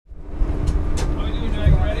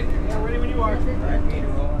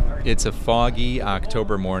It's a foggy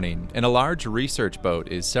October morning, and a large research boat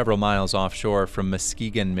is several miles offshore from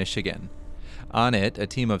Muskegon, Michigan. On it, a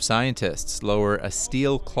team of scientists lower a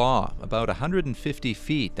steel claw about 150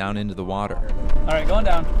 feet down into the water. All right, going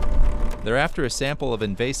down. They're after a sample of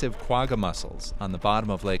invasive quagga mussels on the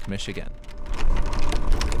bottom of Lake Michigan.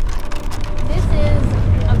 This is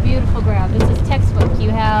a beautiful grab. This is textbook.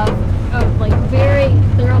 You have very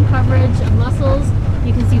thorough coverage of mussels.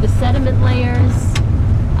 You can see the sediment layers.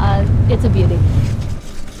 It's a beauty.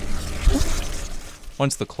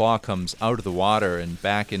 Once the claw comes out of the water and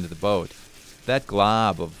back into the boat, that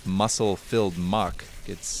glob of mussel-filled muck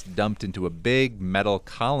gets dumped into a big metal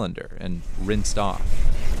colander and rinsed off.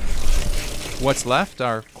 What's left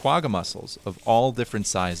are quagga mussels of all different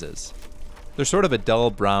sizes. They're sort of a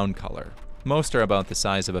dull brown color. Most are about the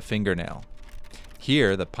size of a fingernail.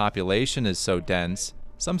 Here, the population is so dense,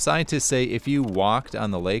 some scientists say if you walked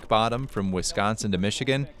on the lake bottom from Wisconsin to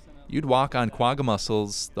Michigan, you'd walk on quagga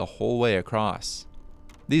mussels the whole way across.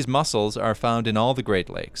 These mussels are found in all the Great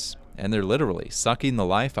Lakes, and they're literally sucking the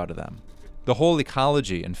life out of them. The whole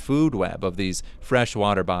ecology and food web of these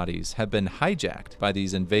freshwater bodies have been hijacked by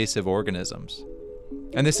these invasive organisms.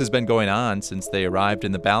 And this has been going on since they arrived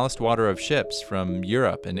in the ballast water of ships from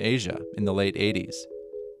Europe and Asia in the late 80s.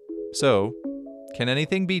 So, can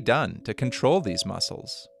anything be done to control these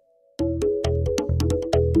mussels?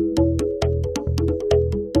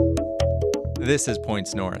 This is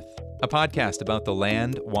Points North, a podcast about the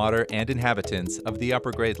land, water, and inhabitants of the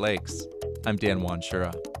Upper Great Lakes. I'm Dan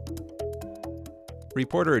Wanshura.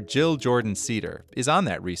 Reporter Jill Jordan Cedar is on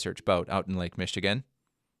that research boat out in Lake Michigan.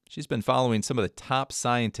 She's been following some of the top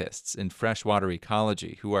scientists in freshwater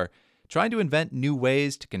ecology who are trying to invent new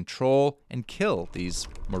ways to control and kill these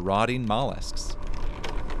marauding mollusks.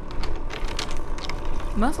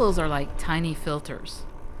 Mussels are like tiny filters,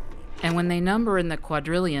 and when they number in the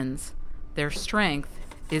quadrillions, their strength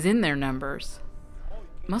is in their numbers.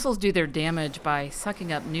 Mussels do their damage by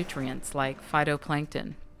sucking up nutrients like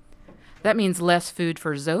phytoplankton. That means less food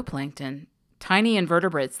for zooplankton, tiny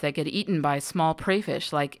invertebrates that get eaten by small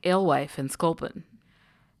preyfish like alewife and sculpin.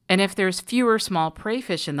 And if there's fewer small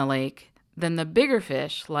preyfish in the lake, then the bigger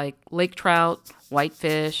fish like lake trout,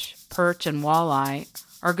 whitefish, perch, and walleye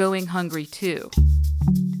are going hungry too.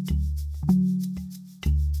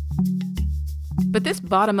 But this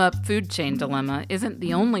bottom-up food chain dilemma isn't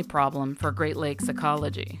the only problem for Great Lakes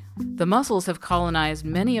ecology. The mussels have colonized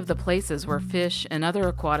many of the places where fish and other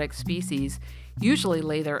aquatic species usually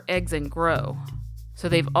lay their eggs and grow, so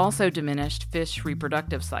they've also diminished fish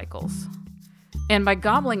reproductive cycles. And by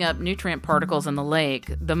gobbling up nutrient particles in the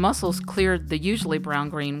lake, the mussels cleared the usually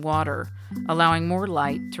brown-green water, allowing more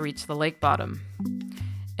light to reach the lake bottom.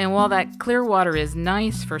 And while that clear water is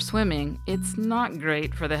nice for swimming, it's not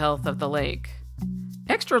great for the health of the lake.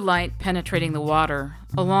 Extra light penetrating the water,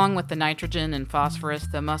 along with the nitrogen and phosphorus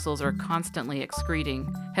the mussels are constantly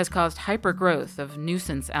excreting, has caused hypergrowth of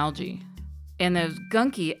nuisance algae. And those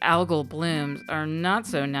gunky algal blooms are not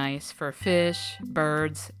so nice for fish,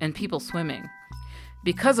 birds, and people swimming.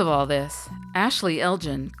 Because of all this, Ashley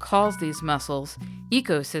Elgin calls these mussels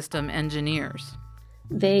ecosystem engineers.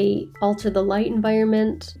 They alter the light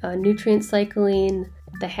environment, nutrient cycling,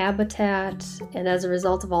 the habitat, and as a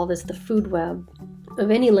result of all this, the food web of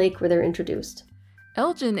any lake where they're introduced.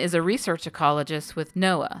 Elgin is a research ecologist with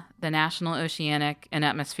NOAA, the National Oceanic and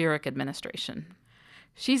Atmospheric Administration.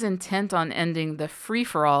 She's intent on ending the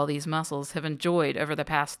free-for-all these mussels have enjoyed over the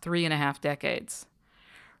past 3.5 decades.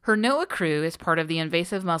 Her NOAA crew is part of the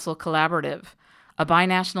Invasive Mussel Collaborative, a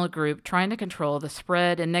binational group trying to control the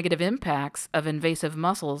spread and negative impacts of invasive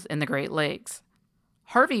mussels in the Great Lakes.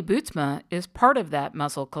 Harvey Boetsma is part of that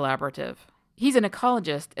mussel collaborative. He's an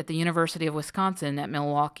ecologist at the University of Wisconsin at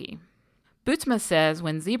Milwaukee. Boetsma says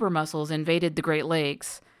when zebra mussels invaded the Great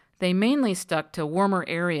Lakes, they mainly stuck to warmer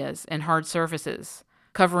areas and hard surfaces,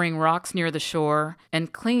 covering rocks near the shore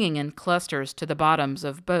and clinging in clusters to the bottoms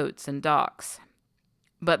of boats and docks.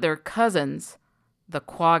 But their cousins, the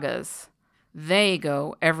quaggas, they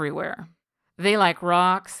go everywhere. They like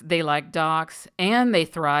rocks, they like docks, and they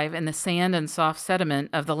thrive in the sand and soft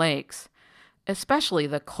sediment of the lakes, especially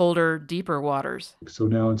the colder, deeper waters. So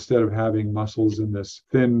now instead of having mussels in this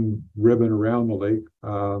thin ribbon around the lake,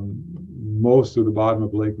 most of the bottom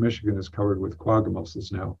of Lake Michigan is covered with quagga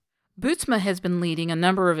mussels now. Boetsma has been leading a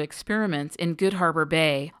number of experiments in Good Harbor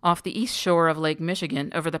Bay off the east shore of Lake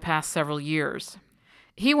Michigan over the past several years.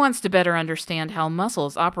 He wants to better understand how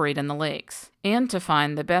mussels operate in the lakes and to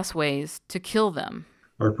find the best ways to kill them.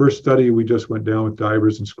 Our first study, we just went down with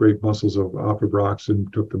divers and scraped mussels off of rocks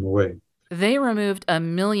and took them away. They removed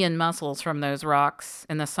 1 million mussels from those rocks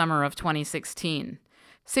in the summer of 2016,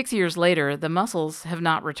 6 years later, the mussels have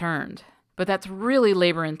not returned. But that's really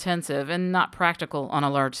labor-intensive and not practical on a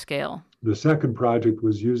large scale. The second project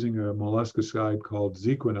was using a molluscicide called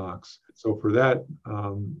Zequinox. So for that,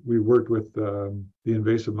 we worked with the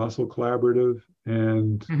Invasive Mussel Collaborative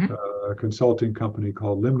and a consulting company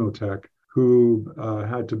called Limnotech, who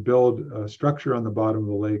had to build a structure on the bottom of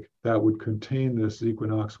the lake that would contain this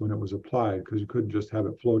Zequinox when it was applied, because you couldn't just have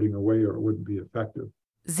it floating away or it wouldn't be effective.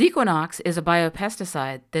 Zequinox is a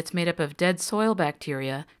biopesticide that's made up of dead soil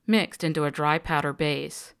bacteria mixed into a dry powder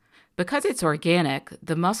base. Because it's organic,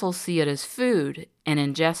 the mussels see it as food and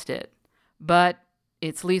ingest it, but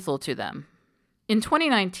it's lethal to them. In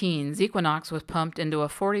 2019, Zequinox was pumped into a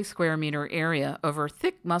 40 square meter area over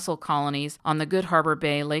thick mussel colonies on the Good Harbor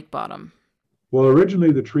Bay lake bottom. Well,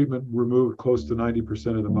 originally the treatment removed close to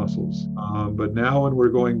 90% of the mussels. But now when we're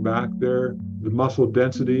going back there, the mussel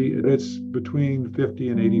density, it's between 50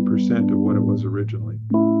 and 80% of what it was originally.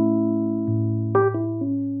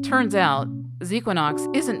 Turns out,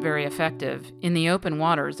 Zequinox isn't very effective in the open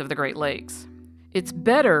waters of the Great Lakes. It's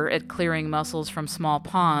better at clearing mussels from small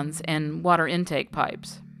ponds and water intake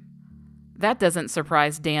pipes. That doesn't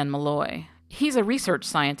surprise Dan Malloy. He's a research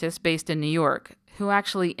scientist based in New York who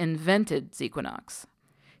actually invented Zequinox.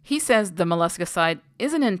 He says the molluscicide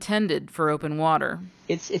isn't intended for open water.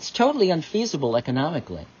 It's totally unfeasible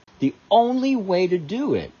economically. The only way to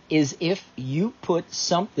do it is if you put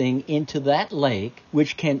something into that lake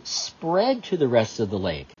which can spread to the rest of the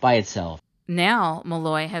lake by itself. Now,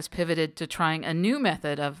 Malloy has pivoted to trying a new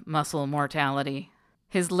method of mussel mortality.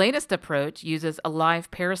 His latest approach uses a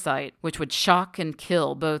live parasite, which would shock and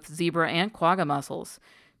kill both zebra and quagga mussels,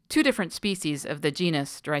 two different species of the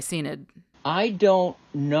genus Dreisseniid. I don't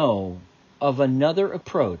know of another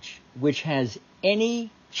approach which has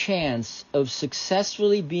any chance of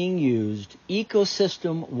successfully being used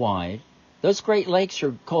ecosystem-wide. Those Great Lakes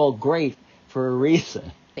are called great for a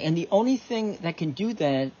reason. And the only thing that can do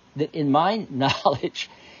that in my knowledge,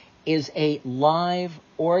 is a live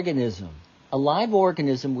organism. A live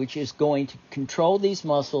organism which is going to control these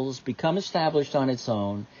mussels, become established on its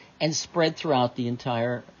own, and spread throughout the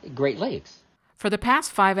entire Great Lakes. For the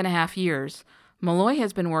past 5.5 years, Malloy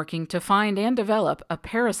has been working to find and develop a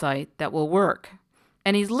parasite that will work.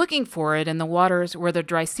 And he's looking for it in the waters where the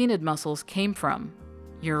Dreisseniid mussels came from,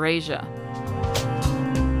 Eurasia.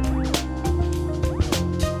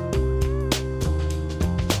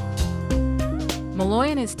 Malloy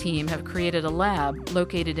and his team have created a lab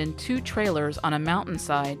located in 2 trailers on a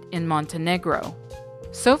mountainside in Montenegro.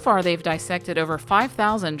 So far, they've dissected over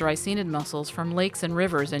 5,000 Dreisseniid mussels from lakes and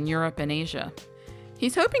rivers in Europe and Asia.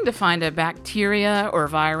 He's hoping to find a bacteria or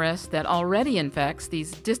virus that already infects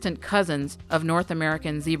these distant cousins of North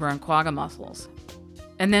American zebra and quagga mussels,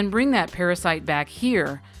 and then bring that parasite back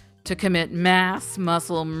here to commit mass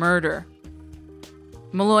mussel murder.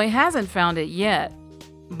 Malloy hasn't found it yet,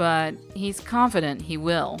 but he's confident he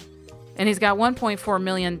will. And he's got $1.4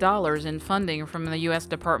 million in funding from the U.S.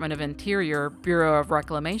 Department of Interior Bureau of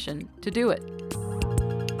Reclamation to do it.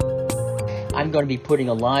 I'm going to be putting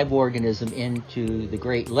a live organism into the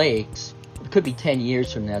Great Lakes. It could be 10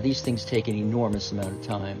 years from now. These things take an enormous amount of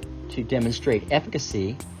time to demonstrate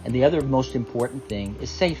efficacy. And the other most important thing is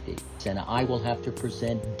safety. And I will have to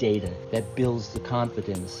present data that builds the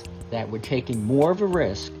confidence that we're taking more of a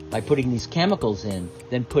risk by putting these chemicals in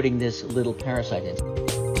than putting this little parasite in.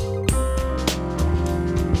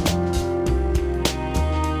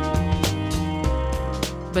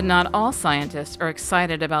 But not all scientists are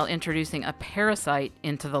excited about introducing a parasite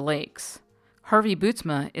into the lakes. Harvey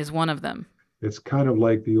Bootsma is one of them. It's kind of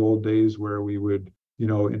like the old days where we would,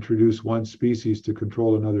 introduce one species to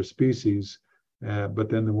control another species, but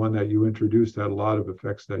then the one that you introduced had a lot of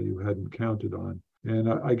effects that you hadn't counted on. And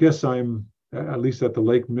I guess I'm, at least at the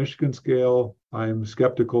Lake Michigan scale, I'm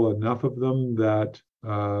skeptical enough of them that,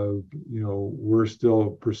 we're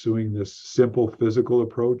still pursuing this simple physical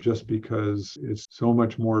approach just because it's so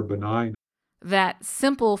much more benign. That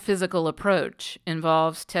simple physical approach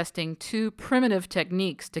involves testing 2 primitive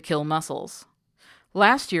techniques to kill mussels.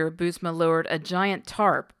 Last year, Bootsma lowered a giant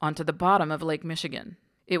tarp onto the bottom of Lake Michigan.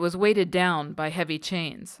 It was weighted down by heavy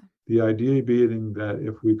chains. The idea being that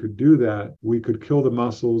if we could do that, we could kill the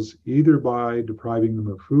mussels either by depriving them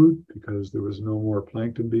of food because there was no more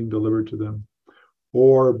plankton being delivered to them,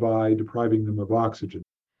 or by depriving them of oxygen.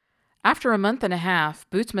 After a month and a half,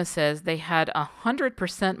 Bootsma says they had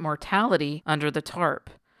 100% mortality under the tarp.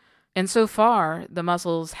 And so far, the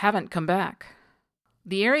mussels haven't come back.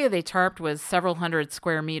 The area they tarped was several hundred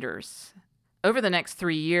square meters. Over the next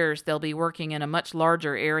 3 years, they'll be working in a much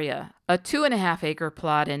larger area, a 2.5-acre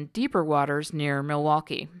plot in deeper waters near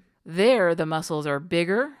Milwaukee. There, the mussels are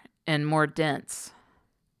bigger and more dense.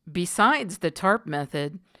 Besides the tarp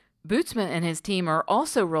method, Bootsma and his team are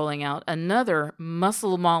also rolling out another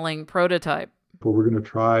mussel mauling prototype. But we're going to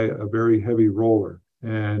try a very heavy roller.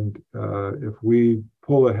 And if we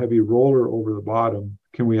pull a heavy roller over the bottom,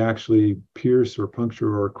 can we actually pierce or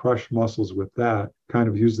puncture or crush mussels with that? Kind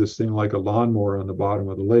of use this thing like a lawnmower on the bottom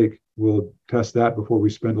of the lake. We'll test that before we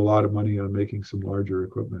spend a lot of money on making some larger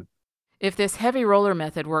equipment. If this heavy roller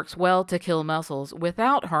method works well to kill mussels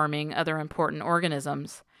without harming other important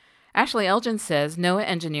organisms, Ashley Elgin says NOAA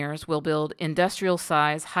engineers will build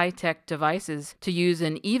industrial-size, high-tech devices to use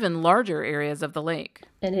in even larger areas of the lake.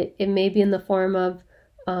 And it may be in the form of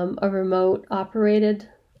a remote-operated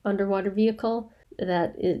underwater vehicle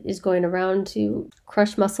that is going around to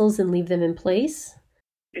crush mussels and leave them in place.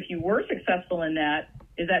 If you were successful in that,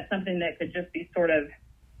 is that something that could just be sort of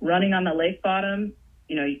running on the lake bottom?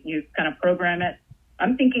 You know, you kind of program it.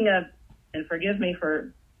 I'm thinking of, and forgive me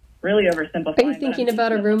for really oversimplifying. Are you thinking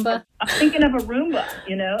about a Roomba? I'm thinking of a Roomba,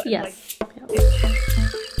 you know? Yes.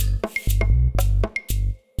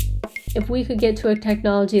 If we could get to a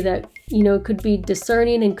technology that, you know, could be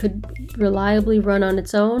discerning and could reliably run on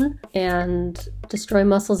its own and destroy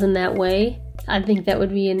mussels in that way, I think that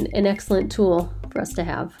would be an excellent tool for us to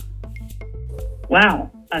have.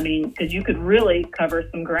 Wow. I mean, because you could really cover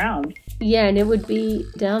some ground. Yeah, and it would be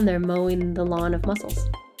down there mowing the lawn of mussels.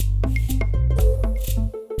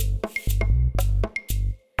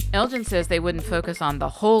 Elgin says they wouldn't focus on the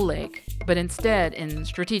whole lake, but instead in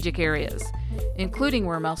strategic areas, including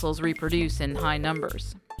where mussels reproduce in high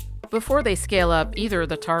numbers. Before they scale up either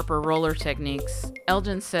the tarp or roller techniques,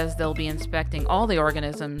 Elgin says they'll be inspecting all the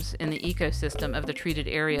organisms in the ecosystem of the treated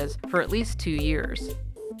areas for at least 2 years.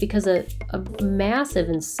 Because a massive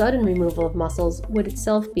and sudden removal of mussels would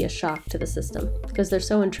itself be a shock to the system because they're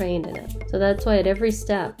so entrained in it. So that's why at every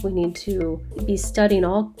step we need to be studying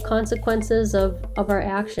all consequences of our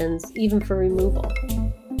actions, even for removal.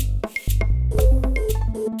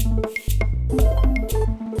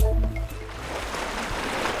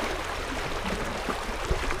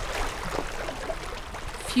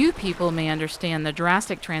 Few people may understand the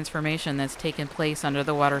drastic transformation that's taken place under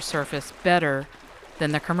the water's surface better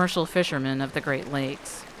than the commercial fishermen of the Great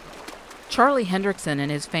Lakes. Charlie Hendrickson and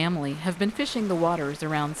his family have been fishing the waters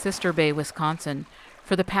around Sister Bay, Wisconsin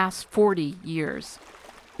for the past 40 years.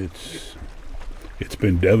 It's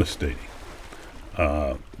been devastating.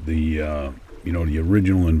 The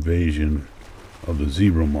original invasion of the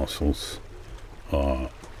zebra mussels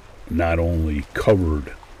not only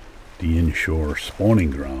covered the inshore spawning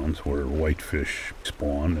grounds where whitefish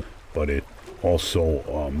spawn, but it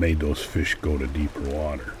also made those fish go to deeper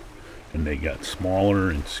water. And they got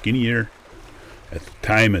smaller and skinnier. At the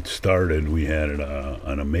time it started, we had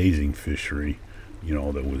an amazing fishery,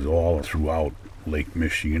 that was all throughout Lake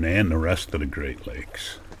Michigan and the rest of the Great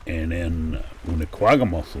Lakes. And then when the quagga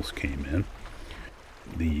mussels came in,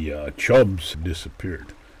 the chubs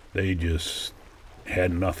disappeared. They just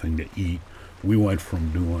had nothing to eat. We went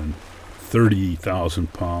from doing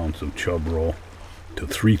 30,000 pounds of chub roll to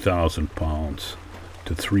 3,000 pounds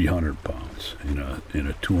to 300 pounds in a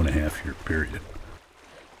 2.5-year period.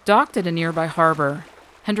 Docked at a nearby harbor,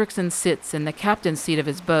 Hendrickson sits in the captain's seat of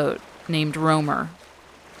his boat, named Romer.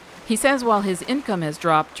 He says while his income has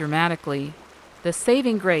dropped dramatically, the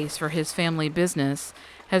saving grace for his family business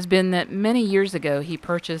has been that many years ago he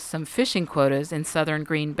purchased some fishing quotas in southern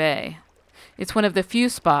Green Bay. It's one of the few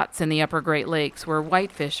spots in the upper Great Lakes where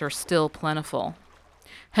whitefish are still plentiful.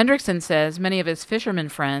 Hendrickson says many of his fishermen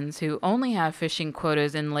friends who only have fishing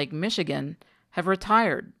quotas in Lake Michigan have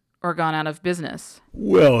retired or gone out of business.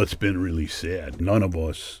 Well, it's been really sad. None of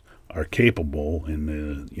us are capable in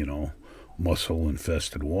the,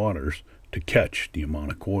 mussel-infested waters to catch the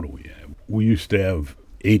amount of quota we have. We used to have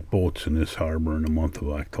 8 boats in this harbor in the month of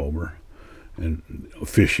October, and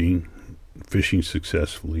fishing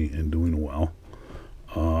successfully and doing well.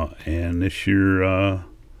 And this year, I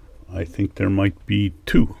think there might be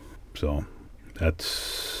 2. So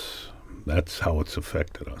that's how it's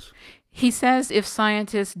affected us. He says if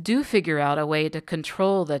scientists do figure out a way to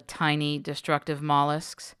control the tiny, destructive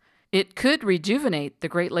mollusks, it could rejuvenate the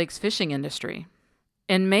Great Lakes fishing industry,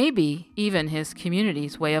 and maybe even his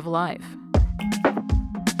community's way of life.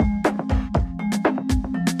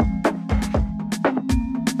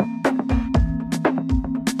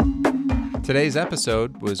 Today's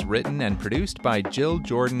episode was written and produced by Jill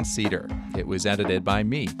Jordan Cedar. It was edited by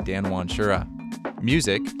me, Dan Wanshura.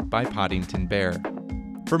 Music by Poddington Bear.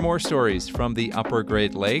 For more stories from the Upper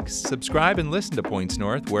Great Lakes, subscribe and listen to Points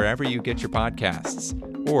North wherever you get your podcasts,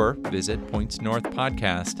 or visit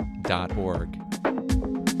pointsnorthpodcast.org.